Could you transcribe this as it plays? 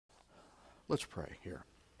Let's pray here.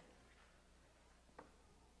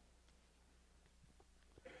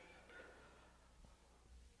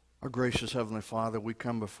 Our gracious Heavenly Father, we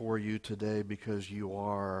come before you today because you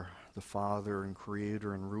are the Father and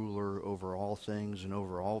Creator and ruler over all things and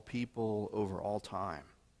over all people, over all time.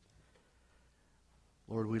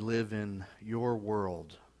 Lord, we live in your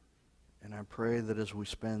world, and I pray that as we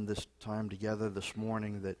spend this time together this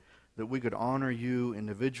morning, that we could honor you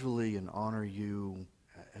individually and honor you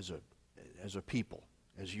as a people,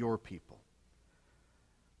 as your people.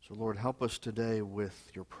 So, Lord, help us today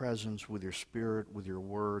with your presence, with your Spirit, with your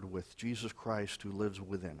Word, with Jesus Christ who lives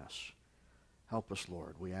within us. Help us,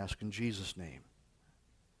 Lord. We ask in Jesus' name.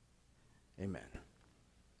 Amen.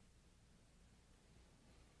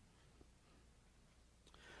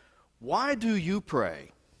 Why do you pray?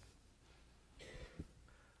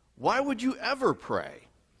 Why would you ever pray?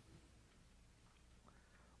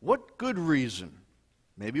 What good reason?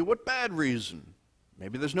 Maybe what bad reason?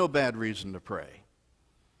 Maybe there's no bad reason to pray.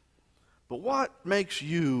 But what makes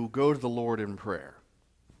you go to the Lord in prayer?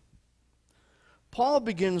 Paul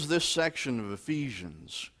begins this section of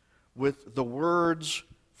Ephesians with the words,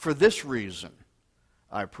 "For this reason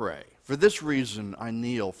I pray. For this reason I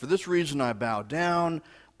kneel. For this reason I bow down.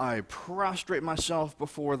 I prostrate myself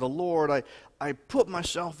before the Lord. I put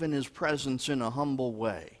myself in His presence in a humble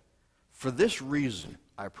way. For this reason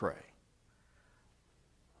I pray."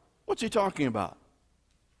 What's he talking about?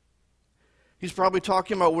 He's probably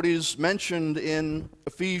talking about what he's mentioned in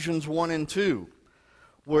Ephesians 1 and 2,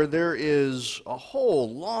 where there is a whole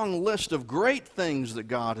long list of great things that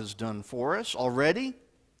God has done for us already.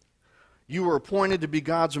 You were appointed to be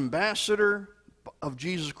God's ambassador of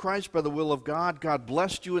Jesus Christ by the will of God. God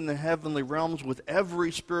blessed you in the heavenly realms with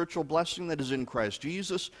every spiritual blessing that is in Christ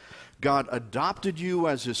Jesus. God adopted you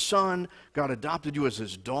as His son. God adopted you as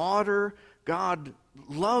His daughter. God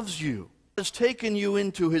loves you, has taken you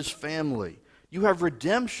into His family. You have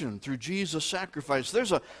redemption through Jesus' sacrifice.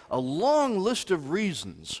 There's a long list of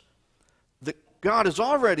reasons that God has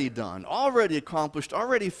already done, already accomplished,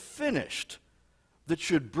 already finished that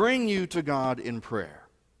should bring you to God in prayer.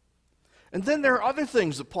 And then there are other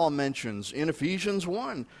things that Paul mentions in Ephesians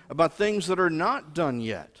 1 about things that are not done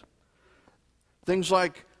yet. Things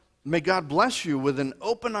like, may God bless you with an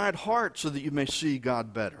open-eyed heart so that you may see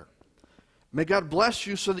God better. May God bless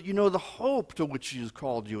you so that you know the hope to which He has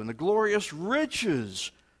called you and the glorious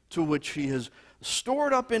riches to which He has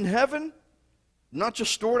stored up in heaven. Not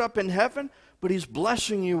just stored up in heaven, but He's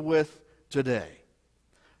blessing you with today.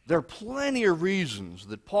 There are plenty of reasons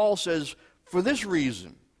that Paul says, for this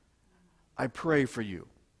reason, I pray for you.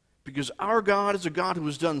 Because our God is a God who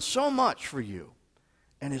has done so much for you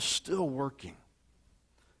and is still working.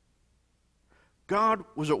 God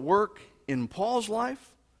was at work in Paul's life.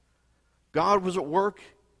 God was at work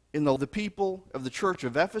in the people of the church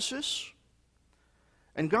of Ephesus.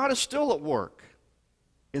 And God is still at work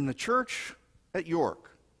in the church at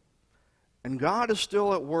York. And God is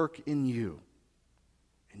still at work in you.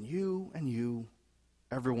 And you,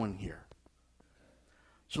 everyone here.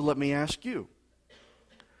 So let me ask you,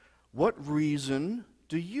 what reason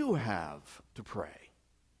do you have to pray?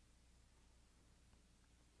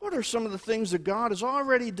 What are some of the things that God has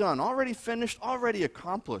already done, already finished, already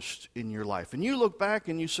accomplished in your life? And you look back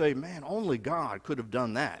and you say, man, only God could have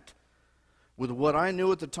done that. With what I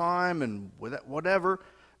knew at the time and with whatever,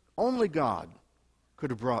 only God could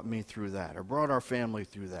have brought me through that or brought our family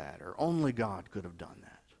through that, or only God could have done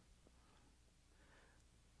that.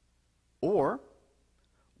 Or,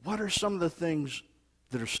 what are some of the things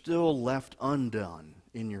that are still left undone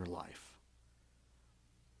in your life?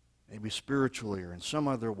 Maybe spiritually or in some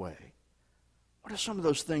other way. What are some of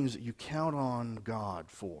those things that you count on God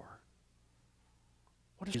for?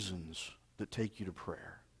 What are the reasons that take you to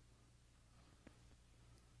prayer?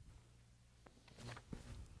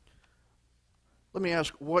 Let me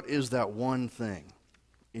ask, what is that one thing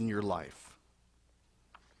in your life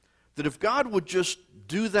that if God would just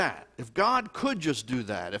do that, if God could just do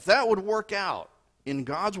that, if that would work out in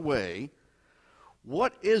God's way,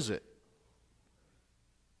 what is it?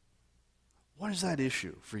 What is that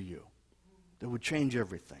issue for you that would change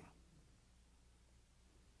everything?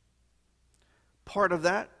 Part of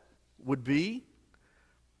that would be,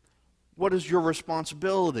 what is your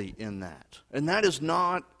responsibility in that? And that is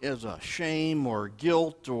not as a shame or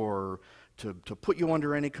guilt or to put you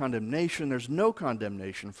under any condemnation. There's no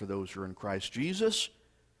condemnation for those who are in Christ Jesus.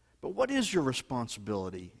 But what is your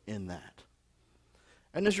responsibility in that?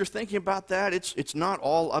 And as you're thinking about that, it's not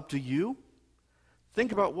all up to you.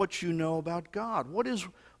 Think about what you know about God. What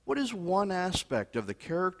is one aspect of the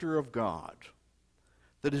character of God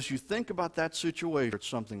That as you think about that situation, it's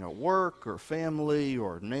something at work or family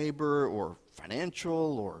or neighbor or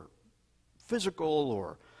financial or physical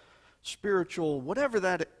or spiritual, whatever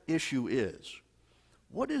that issue is,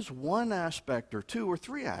 what is one aspect or two or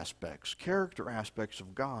three aspects, character aspects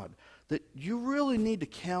of God, that you really need to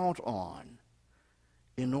count on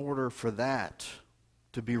in order for that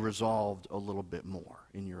to be resolved a little bit more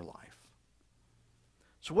in your life?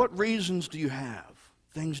 So what reasons do you have?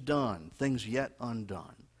 Things done, things yet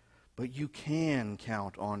undone. But you can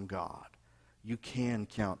count on God. You can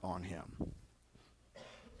count on Him.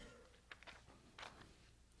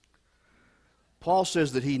 Paul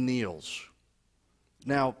says that he kneels.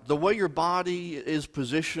 Now, the way your body is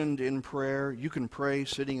positioned in prayer, you can pray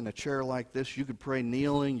sitting in a chair like this. You could pray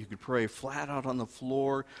kneeling. You could pray flat out on the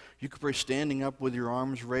floor. You could pray standing up with your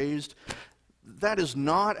arms raised. That is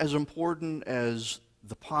not as important as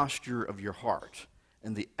the posture of your heart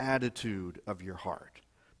and the attitude of your heart.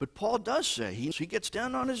 But Paul does say he gets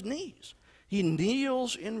down on his knees. He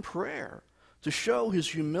kneels in prayer to show his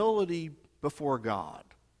humility before God.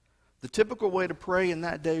 The typical way to pray in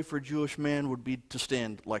that day for a Jewish man would be to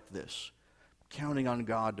stand like this, counting on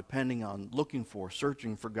God, depending on, looking for,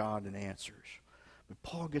 searching for God and answers. But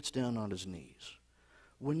Paul gets down on his knees.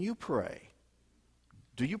 When you pray,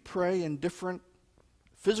 do you pray in different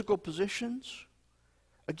physical positions?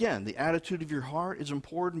 Again, the attitude of your heart is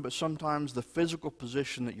important, but sometimes the physical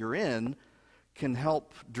position that you're in can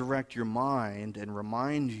help direct your mind and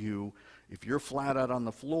remind you, if you're flat out on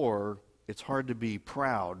the floor, it's hard to be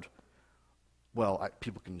proud. Well,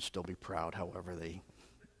 people can still be proud however they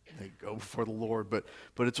go before the Lord, but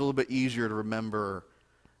it's a little bit easier to remember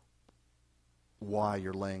why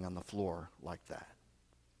you're laying on the floor like that.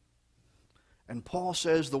 And Paul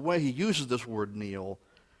says the way he uses this word kneel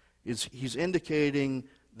is he's indicating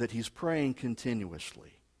that he's praying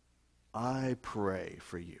continuously. I pray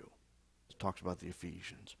for you. He talks about the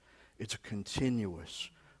Ephesians. It's a continuous,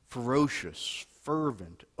 ferocious,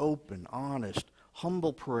 fervent, open, honest,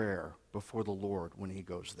 humble prayer before the Lord when he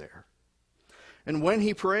goes there. And when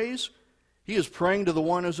he prays, he is praying to the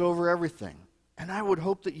one who's over everything. And I would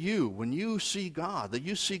hope that you, when you see God, that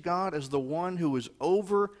you see God as the one who is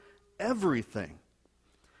over everything.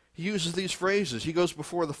 He uses these phrases. He goes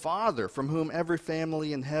before the Father, from whom every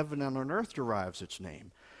family in heaven and on earth derives its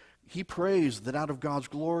name. He prays that out of God's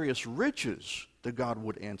glorious riches, that God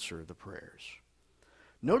would answer the prayers.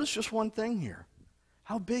 Notice just one thing here.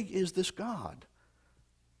 How big is this God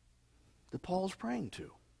that Paul is praying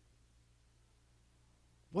to?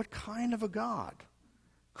 What kind of a God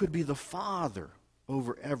could be the Father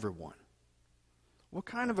over everyone? What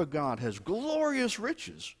kind of a God has glorious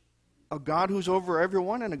riches? A God who's over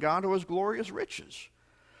everyone and a God who has glorious riches.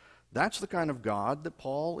 That's the kind of God that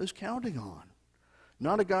Paul is counting on.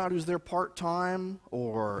 Not a God who's there part-time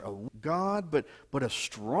or a God, but a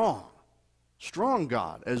strong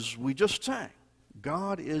God, as we just sang.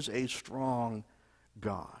 God is a strong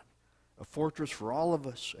God, a fortress for all of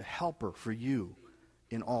us, a helper for you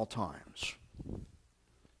in all times.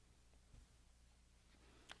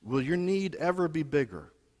 Will your need ever be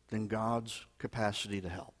bigger than God's capacity to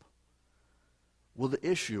help? Will the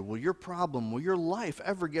issue, will your problem, will your life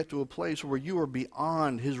ever get to a place where you are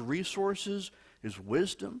beyond His resources, His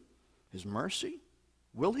wisdom, His mercy?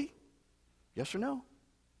 Will He? Yes or no?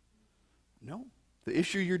 No. The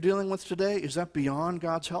issue you're dealing with today, is that beyond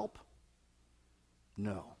God's help?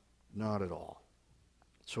 No, not at all.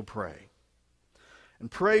 So pray.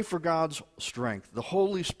 And pray for God's strength, the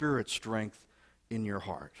Holy Spirit's strength in your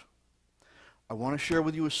heart. I want to share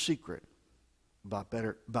with you a secret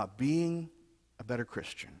about being a better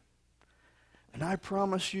Christian. And I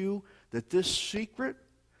promise you that this secret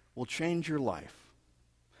will change your life.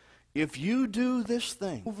 If you do this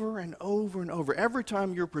thing over and over and over, every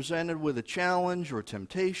time you're presented with a challenge or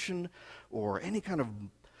temptation or any kind of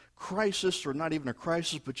crisis, or not even a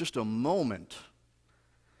crisis, but just a moment,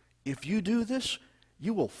 if you do this,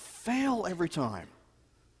 you will fail every time.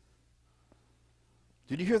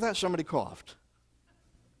 Did you hear that? Somebody coughed.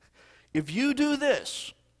 If you do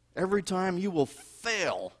this every time, you will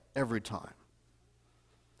fail every time.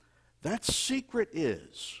 That secret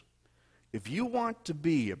is, if you want to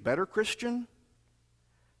be a better Christian,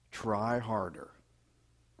 try harder.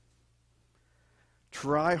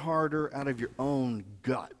 Try harder out of your own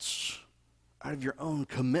guts, out of your own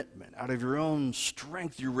commitment, out of your own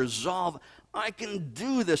strength, your resolve. I can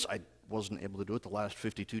do this. I wasn't able to do it the last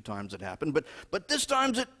 52 times it happened, but this time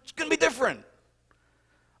it's going to be different.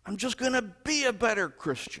 I'm just going to be a better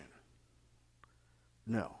Christian.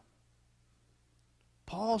 No.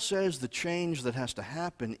 Paul says the change that has to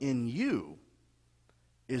happen in you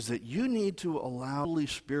is that you need to allow the Holy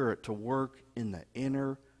Spirit to work in the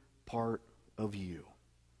inner part of you.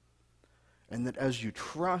 And that as you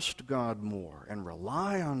trust God more and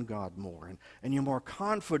rely on God more, and you're more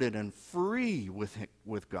confident and free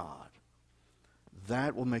with God,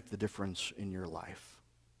 that will make the difference in your life.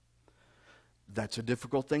 That's a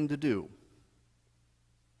difficult thing to do.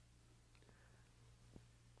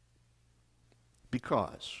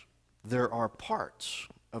 Because there are parts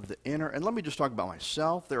of the inner, and let me just talk about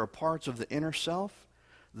myself, there are parts of the inner self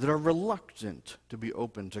that are reluctant to be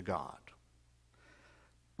open to God.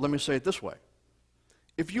 Let me say it this way.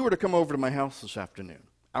 If you were to come over to my house this afternoon,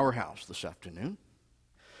 our house this afternoon,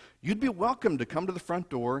 you'd be welcome to come to the front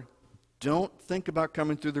door. Don't think about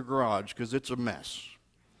coming through the garage because it's a mess.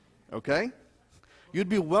 Okay? You'd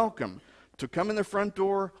be welcome to come in the front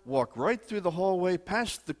door, walk right through the hallway,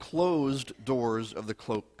 past the closed doors of the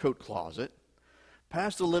coat closet,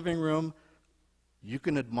 past the living room. You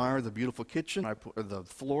can admire the beautiful kitchen, the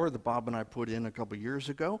floor that Bob and I put in a couple years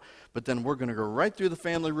ago, but then we're going to go right through the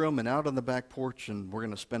family room and out on the back porch, and we're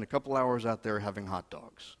going to spend a couple hours out there having hot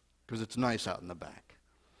dogs because it's nice out in the back.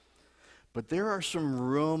 But there are some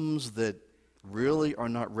rooms that really are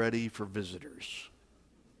not ready for visitors.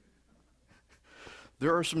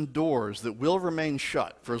 There are some doors that will remain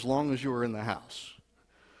shut for as long as you are in the house.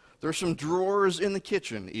 There are some drawers in the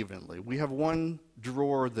kitchen evenly. We have one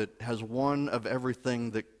drawer that has one of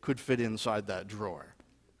everything that could fit inside that drawer.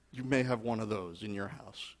 You may have one of those in your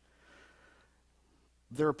house.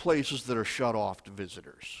 There are places that are shut off to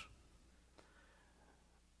visitors.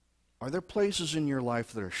 Are there places in your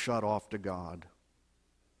life that are shut off to God?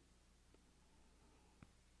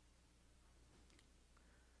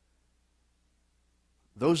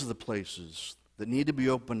 Those are the places that need to be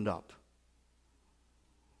opened up.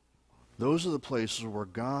 Those are the places where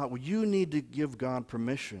you need to give God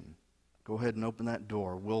permission. Go ahead and open that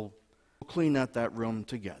door. We'll clean out that room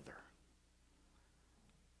together.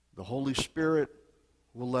 The Holy Spirit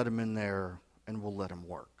will let him in there and we'll let him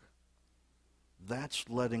work. That's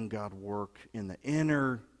letting God work in the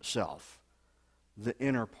inner self, the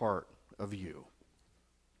inner part of you.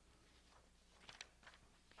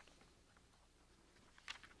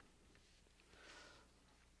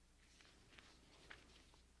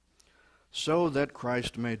 So that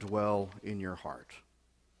Christ may dwell in your heart.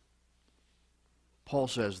 Paul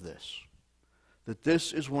says this, that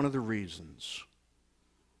this is one of the reasons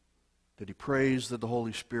that he prays that the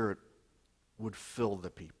Holy Spirit would fill the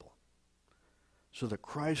people, so that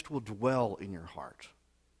Christ will dwell in your heart.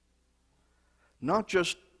 Not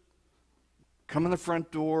just come in the front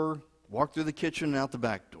door, walk through the kitchen and out the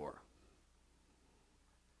back door,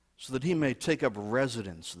 so that he may take up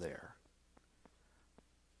residence there.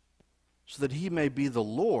 So that he may be the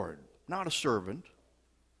Lord, not a servant,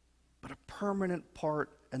 but a permanent part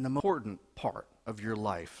and the most important part of your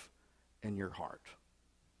life and your heart.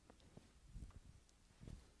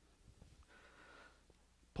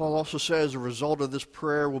 Paul also says a result of this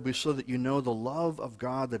prayer will be so that you know the love of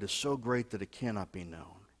God that is so great that it cannot be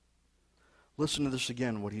known. Listen to this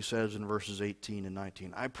again, what he says in verses 18 and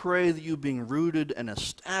 19. I pray that you, being rooted and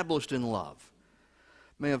established in love,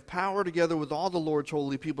 may have power together with all the Lord's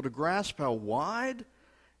holy people to grasp how wide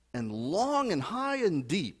and long and high and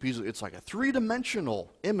deep, it's like a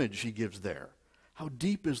three-dimensional image he gives there. How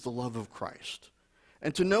deep is the love of Christ?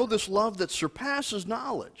 And to know this love that surpasses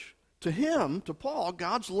knowledge. To him, to Paul,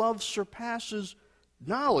 God's love surpasses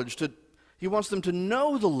knowledge. He wants them to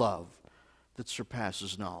know the love that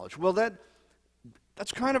surpasses knowledge. Well,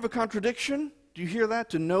 that's kind of a contradiction. Do you hear that?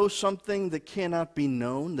 To know something that cannot be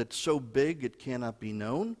known, that's so big it cannot be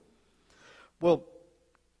known? Well,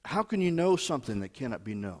 how can you know something that cannot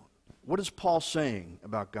be known? What is Paul saying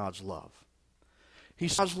about God's love? He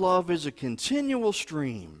says God's love is a continual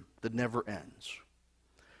stream that never ends.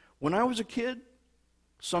 When I was a kid,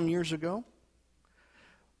 some years ago,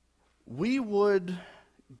 we would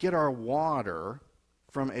get our water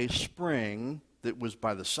from a spring that was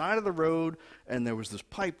by the side of the road, and there was this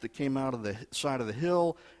pipe that came out of the side of the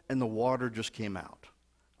hill, and the water just came out.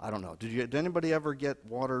 I don't know. Did anybody ever get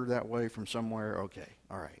water that way from somewhere? Okay,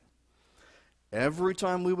 all right. Every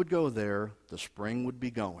time we would go there, the spring would be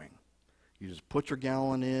going. You just put your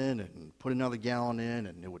gallon in and put another gallon in,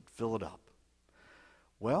 and it would fill it up.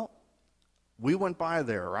 Well, we went by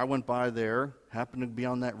there. I went by there, happened to be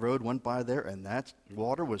on that road, went by there, and that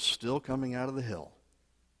water was still coming out of the hill.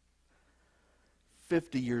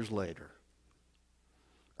 50 years later.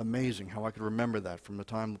 Amazing how I could remember that from the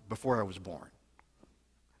time before I was born.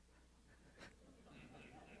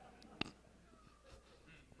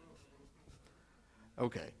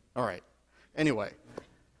 Okay, all right. Anyway,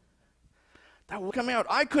 that will come out.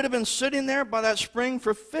 I could have been sitting there by that spring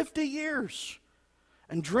for 50 years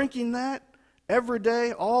and drinking that every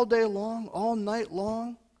day, all day long, all night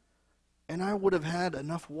long, and I would have had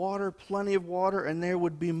enough water, plenty of water, and there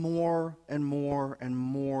would be more and more and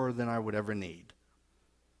more than I would ever need.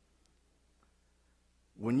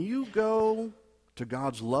 When you go to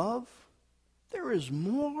God's love, there is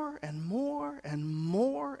more and more and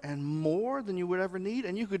more and more than you would ever need,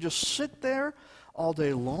 and you could just sit there all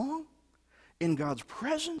day long in God's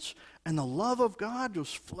presence, and the love of God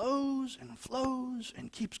just flows and flows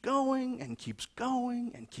and keeps going and keeps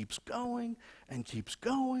going and keeps going and keeps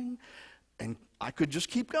going, and I could just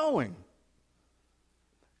keep going.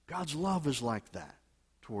 God's love is like that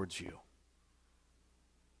towards you.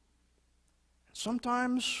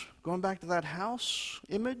 Sometimes, going back to that house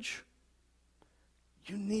image,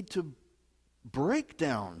 you need to break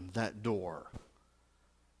down that door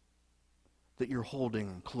that you're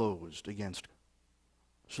holding closed against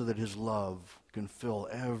so that His love can fill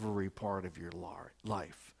every part of your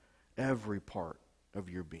life, every part of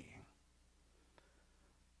your being.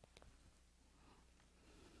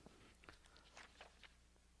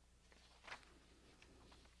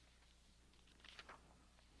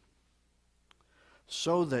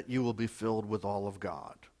 So that you will be filled with all of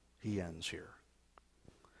God, he ends here.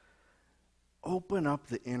 Open up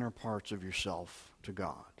the inner parts of yourself to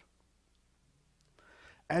God.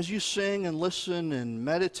 As you sing and listen and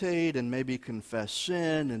meditate and maybe confess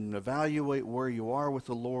sin and evaluate where you are with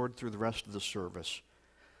the Lord through the rest of the service,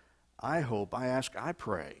 I hope, I ask, I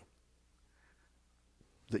pray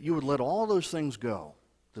that you would let all those things go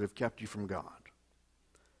that have kept you from God.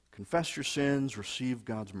 Confess your sins, receive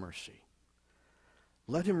God's mercy.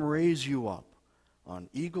 Let Him raise you up on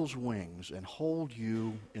eagle's wings and hold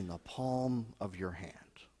you in the palm of your hand.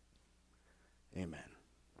 Amen.